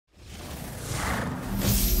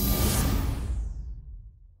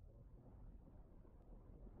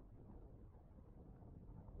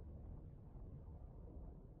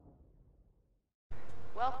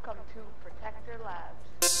Welcome to Protector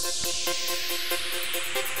Labs.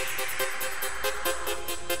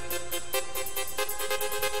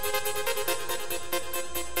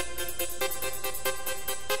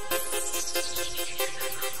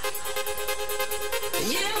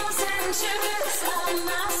 You send shivers on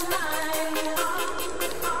my spine.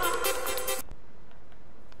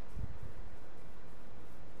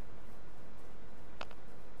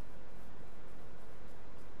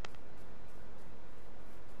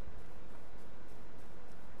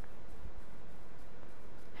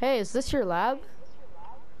 Hey, is this your lab?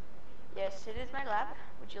 Yes, it is my lab.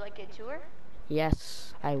 Would you like a tour?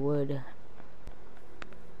 Yes, I would.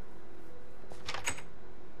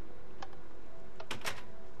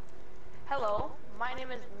 Hello, my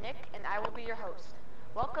name is Nick, and I will be your host.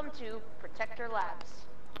 Welcome to Protector Labs.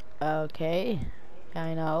 Okay,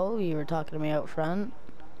 I know, you were talking to me out front.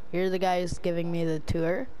 You're the guy who's giving me the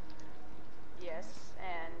tour. Yes,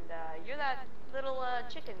 and you're that little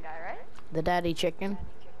chicken guy, right? The daddy chicken.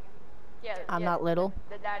 Yeah. I'm yeah, not little.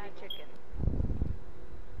 The daddy chicken.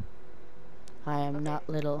 I am Okay. not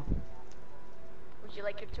little. Would you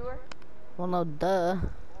like your tour? Well, no, duh.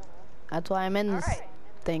 That's why I'm in this Alright.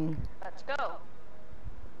 thing. Let's go.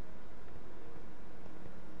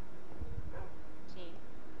 See.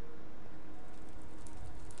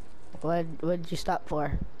 What'd you stop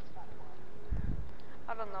for?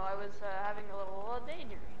 I don't know, I was having a little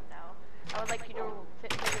daydream now. I would like you to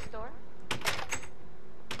fit through this door.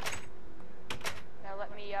 Now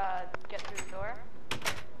let me get through the door.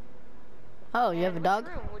 Oh, you have a And dog?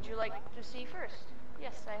 which room would you like to see first?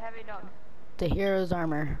 Yes, I have a dog. The hero's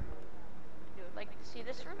armor. You would like to see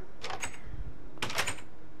this room?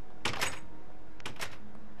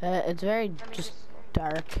 It's very Let me just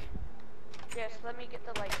dark. Yes, let me get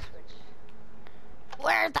the light switch.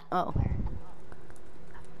 Where's the? Oh.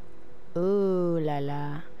 Ooh la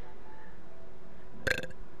la.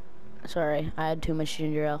 Sorry, I had too much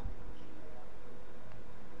ginger ale.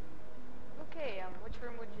 Okay, which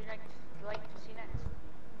room would you like to see next?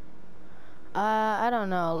 I don't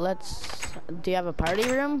know. Do you have a party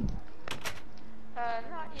room?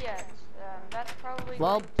 Not yet. That's probably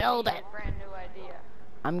Well, going to build be it. a brand new idea.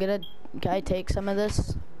 Can I take some of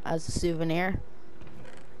this as a souvenir?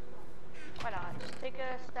 Why not? Just take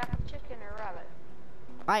a stack of chicken or rabbit.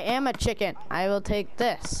 I am a chicken. I will take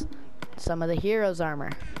this. Some of the hero's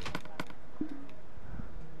armor.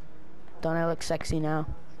 Don't I look sexy now?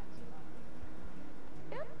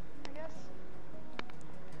 Yep, I guess.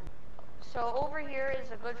 So over here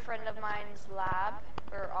is a good friend of mine's lab,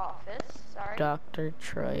 or office, sorry. Dr.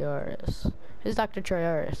 Troyaris. Who's Dr.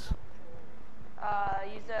 Troyaris?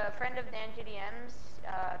 He's a friend of Dan GDM's.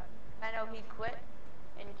 I know he quit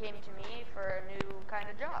and came to me for a new kind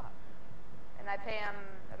of job. And I pay him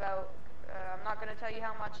about, I'm not going to tell you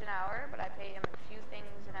how much an hour, but I pay him a few things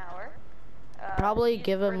an hour. Probably He's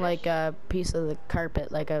give him British. like a piece of the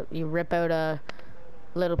carpet, you rip out a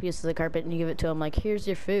little piece of the carpet and you give it to him like, here's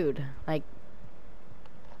your food. Like,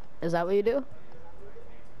 is that what you do?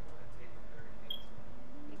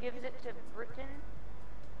 He gives it to Britain.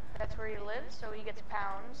 That's where he lives, so he gets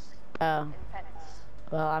pounds Oh, and pence.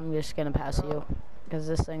 well, I'm just gonna pass you because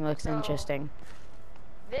this thing looks So- interesting.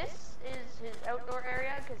 This is his outdoor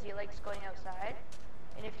area because he likes going outside.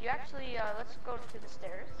 And if you actually, let's go to the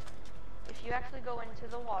stairs. If you actually go into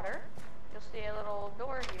the water, you'll see a little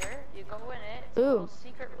door here. You go in it, it's a Ooh. little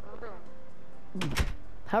secret room.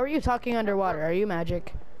 How are you talking underwater? Are you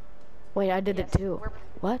magic? Wait, I did Yes, it too.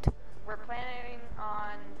 What? We're planning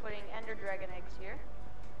on putting ender dragon eggs here.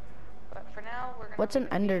 But for now, we're gonna What's an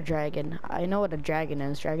leave it ender here. dragon? I know what a dragon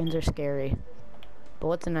is. Dragons are scary. But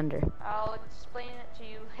what's an ender? I'll explain it to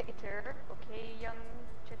you later, okay, young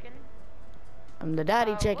chicken? I'm the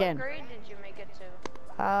daddy What chicken. grade did you make it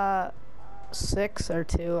to? 6 or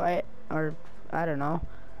 2. I don't know.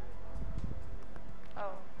 Oh,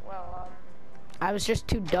 well, I was just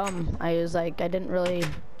too dumb. I didn't really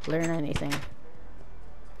learn anything.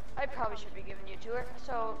 I probably should be giving you a tour.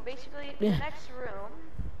 So basically, the Yeah. next room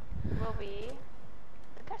will be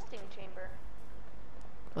the testing chamber.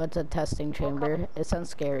 What's a testing chamber? It sounds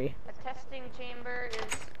scary. A testing chamber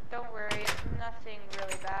is, don't worry, it's nothing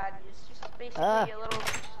really bad. It's just basically a little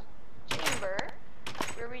chamber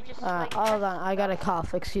where we just like Hold on, test I got a stuff.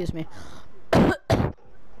 cough. Excuse me.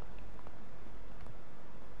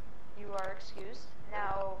 You are excused.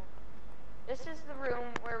 Now, this is the room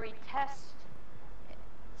where we test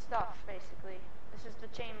stuff, basically. This is the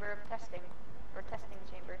chamber of testing, or testing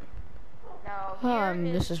chamber. Now,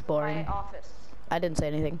 here This is boring. my office. I didn't say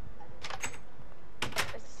anything.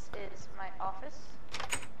 This is my office.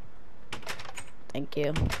 Thank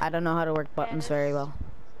you. I don't know how to work buttons very well.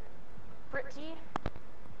 pretty,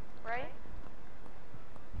 right?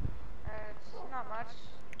 It's not much.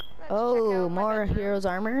 Let's check Oh, out my more bedroom. hero's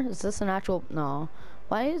armor? Is this an actual... No.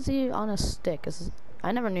 Why is he on a stick?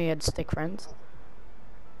 I never knew you had stick friends.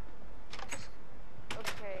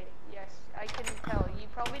 Okay, yes, I can tell. You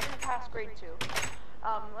probably didn't pass grade 2.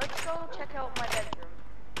 Let's go check out my bedroom.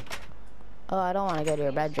 Oh, I don't want to go to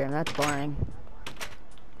your bedroom. That's boring.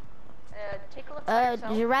 Take a look at yourself.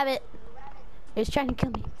 There's a rabbit. He's trying to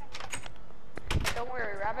kill me. Don't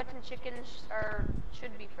worry, rabbits and chickens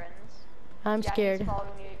should be friends. I'm scared. He's following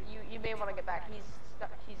you. You may want to get back. He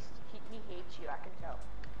hates you, I can tell.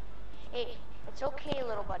 Hey, it's okay,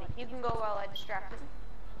 little buddy. You can go while I distract him.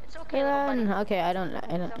 It's okay, little buddy. Okay, I don't.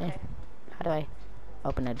 It's okay. How do I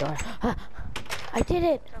open the door? I did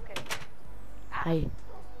it. It's okay. I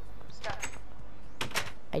Stuck.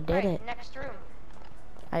 did Right, it. next room.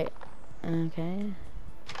 Okay.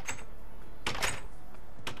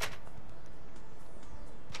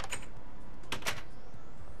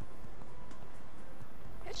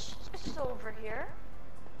 It's over here.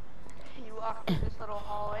 You walk through this little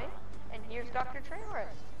hallway, and here's Dr.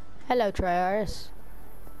 Trailers. Hello, Triaris.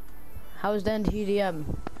 How's the NTDM?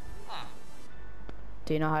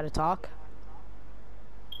 Do you know how to talk?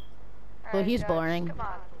 Well, he's boring. Come on.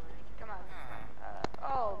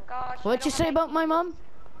 Oh gosh. What'd you say about my mom?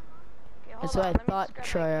 Okay, That's hold what on, I let me thought,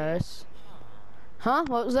 just grab my key. Triaris. Huh?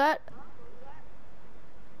 What was that?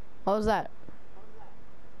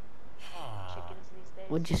 Chickens these days.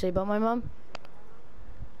 What'd you say about my mom?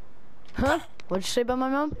 Huh? What'd you say about my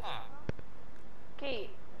mom? Okay.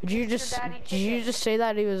 Did you Mr. just Daddy did you Chicken. just say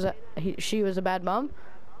that she was a bad mom?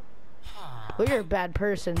 Well, you're a bad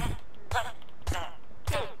person.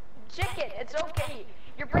 Hey, chicken, it's okay.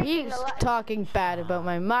 You're breaking He's the law. talking bad about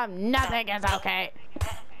my mom. Nothing is okay.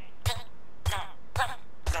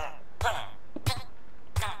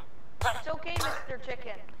 It's okay, Mr.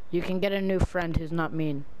 Chicken. You can get a new friend who's not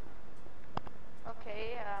mean.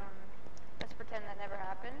 Okay, let's pretend that never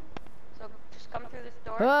happened. So just come through this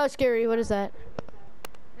door. Oh, scary. What is that?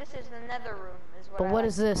 This is the nether room, is what But I what like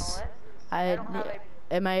is to this? call it. don't have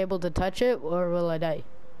Am I able to touch it or will I die?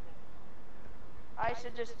 I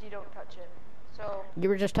suggest you don't touch it. So You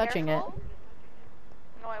were just touching careful.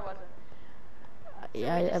 No, I wasn't. it.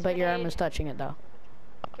 Yeah, I bet your arm was touching it though.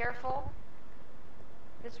 Careful.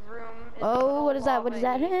 This room is Oh, what is that? What is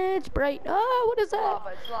that? lava-y. It's bright. Oh, what is that?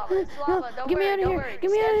 It's lava. It's lava. Don't Get me worry. out of Don't here. worry.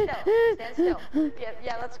 Get me Stand out of still. here. Stand still.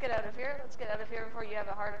 Yeah, let's get out of here. Let's get out of here before you have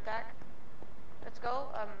a heart attack. Let's go.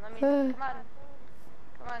 Let me. Come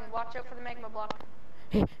on. Watch out for the magma block.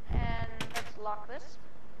 And let's lock this.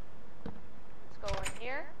 Let's go in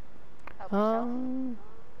here. Help yourself.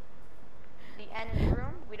 The end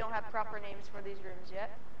room. We don't have proper names for these rooms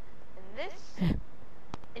yet. And this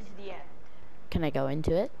is the end. Can I go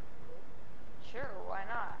into it? Sure, why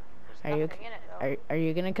not? Are There's you nothing in it though. are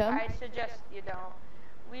you gonna come? I suggest you don't.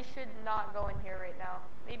 We should not go in here right now.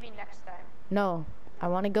 Maybe next time. No, I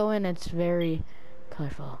want to go in. It's very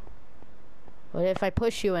colorful. What if I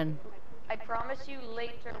push you in? I promise you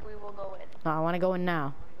later we will go in. No, I want to go in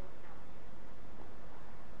now.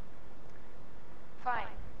 Fine.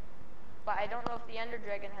 But I don't know if the Ender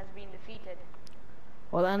Dragon has been defeated.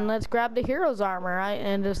 Well, then let's grab the hero's armor, right?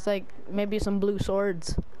 And just like maybe some blue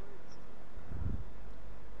swords.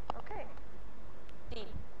 Okay. Dean.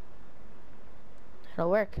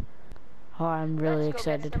 It'll work. Oh, I'm really Let's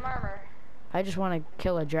go excited. get some armor. I just want to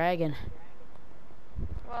kill a dragon.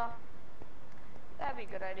 Well, that'd be a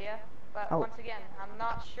good idea. But Oh. once again, I'm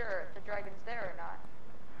not sure if the dragon's there or not.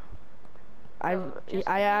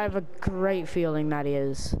 I have a great feeling that he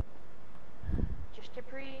is. Just to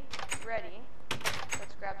ready,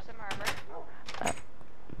 let's grab some armor.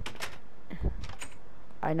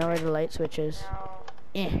 I know where the light switch is. Now,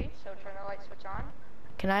 Eh. okay, so turn the light switch on.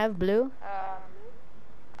 Can I have blue? I'll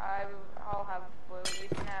have blue. You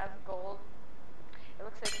can have gold. It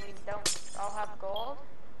looks like we don't. I'll have gold.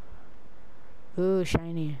 Ooh,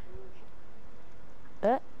 shiny.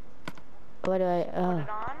 What do I? Put it on.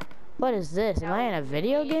 What is this? Am I in a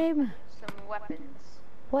video game? Some weapons.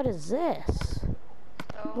 What is this? So,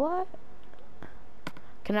 What?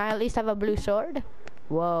 Can I at least have a blue sword?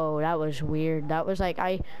 Whoa, that was weird. That was like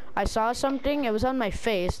I saw something. It was on my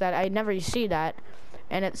face that I never see that,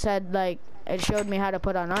 and it said like it showed me how to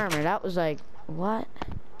put on armor. That was like what?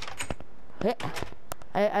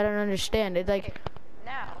 I don't understand. It's like okay,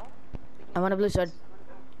 now I want a blue sword.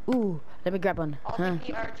 Ooh, let me grab one. I'll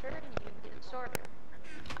be the archer and you be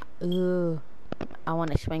the sworder. Ooh, I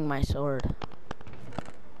want to swing my sword.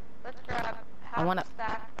 Let's grab I half wanna- a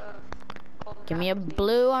stack of golden Give me a apples each.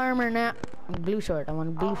 blue armor now. Blue sword. I want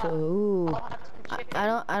a blue sword. Ooh. I'll have some chicken.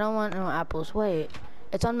 I don't want no apples. Wait.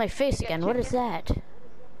 It's on my face You get again. What is that?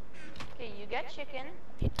 Okay, you get chicken.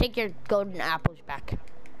 Take your golden apples back.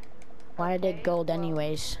 Why are they Okay, gold well,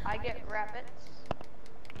 anyways? I get rabbits.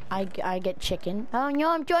 I get chicken. Oh no,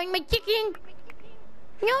 I'm throwing my chicken.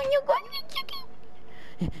 No, you got my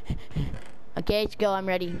chicken. Okay, let's go. I'm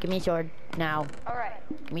ready. Give me a sword now. Alright.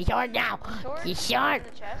 Give me a sword now. Sword? Give me a sword.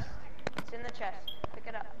 It's in the chest. It's in the chest. Pick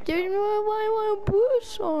it up. Dude, yourself. why want a blue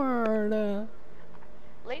sword?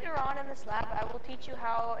 Later on in this lab, I will teach you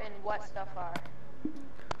how and what stuff are.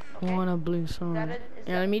 I Okay? want a blue sword. Is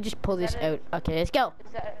Yeah, that- let me just pull is this that a- out. Okay, let's go.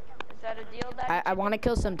 Is that a deal, Daddy? I want to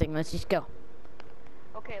kill something. Let's just go.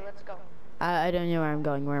 Okay, let's go. I don't know where I'm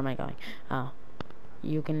going. Where am I going? Oh,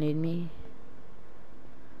 you can lead me.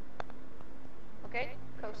 Okay,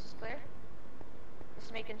 coast is clear.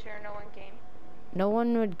 Just making sure no one came. No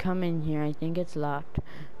one would come in here. I think it's locked.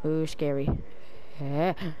 Ooh, scary.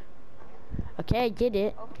 Okay, I did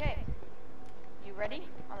it. Okay. You ready?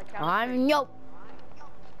 On the count of I'm three. nope.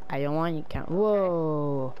 I don't want you to count.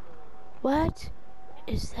 Whoa. What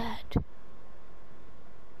is that?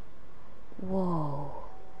 Whoa.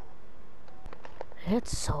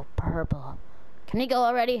 It's so purple. Can we go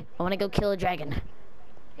already? I want to go kill a dragon.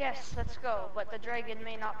 Yes, let's go. But the dragon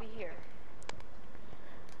may not be here.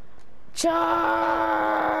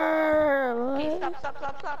 Char! Okay,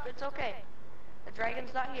 stop. It's okay. The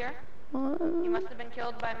dragon's not here. You must have been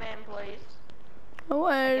killed by my employees. I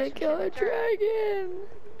wanted to guess we kill a should return. dragon.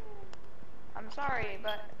 I'm sorry,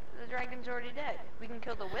 but the dragon's already dead. We can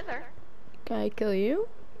kill the wither. Can I kill you?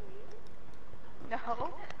 No.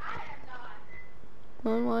 I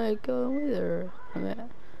want to kill a wither.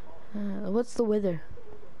 What's the wither?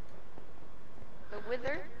 The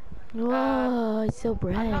wither? Whoa, it's so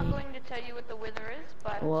bright. I'm not going to tell you what the wither is,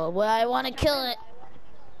 but... Well, I want to kill it.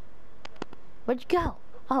 Where'd you go?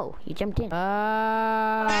 Oh, you jumped in.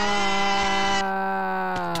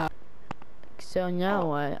 So now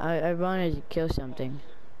what? I wanted to kill something.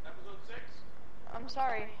 I'm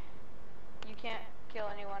sorry. You can't kill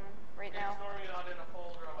anyone right now.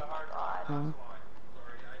 Huh?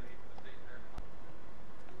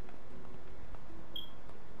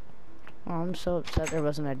 Oh, I'm so upset there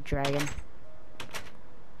wasn't a dragon.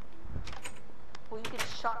 Well, you can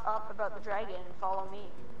shut up about the dragon and follow me.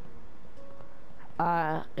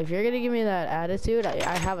 If you're gonna give me that attitude,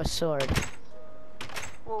 I have a sword.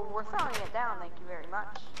 Well, we're throwing it down, thank you very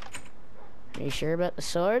much. Are you sure about the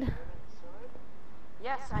sword?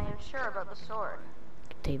 Yes, I am sure about the sword.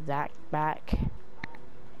 Take that back.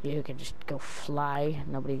 You can just go fly.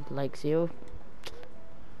 Nobody likes you.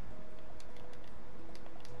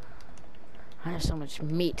 I have so much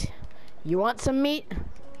meat. You want some meat?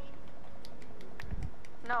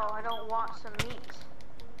 No, I don't want some meat.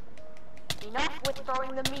 Enough with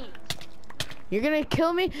throwing the meat. You're gonna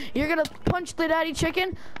kill me? You're gonna punch the daddy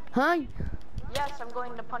chicken? Huh? Yes, I'm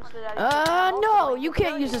going to punch the daddy chicken. I'm also No, going you to kill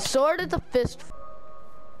can't use a sword. It's a fist.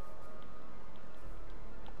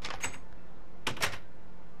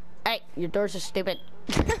 Hey, your doors are stupid.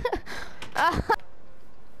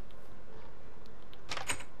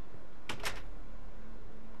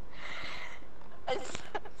 I'm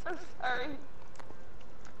so sorry.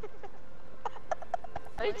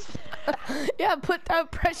 Yeah, put down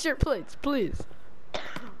pressure plates, please.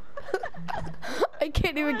 I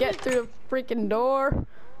can't even get through the freaking door.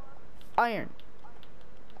 Iron.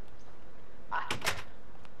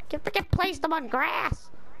 Get freaking place them on grass.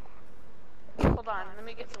 Hold on, let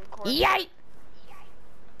me get some corn. Yay!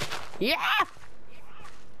 Yeah!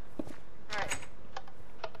 Alright.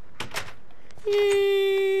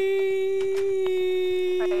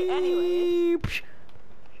 Anyways.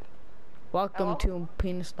 Welcome Hello? to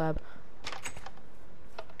Penis Lab.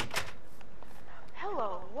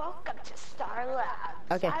 Hello, welcome to Star Labs.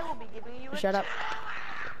 Okay. I will be giving you a Shut up.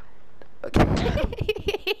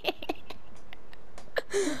 Okay.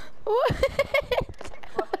 What?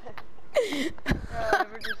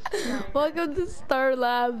 we're just Welcome to Star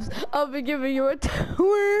Labs. I'll be giving you a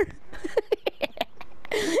tour.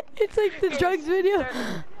 It's like the drugs video.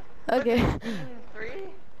 Okay. 3?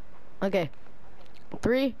 Okay.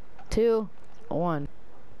 3, 2, 1.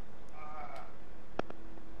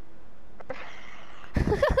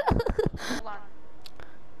 Hold on.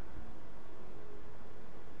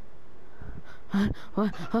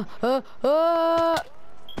 What?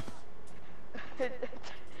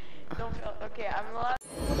 Don't feel, okay, I'm allowed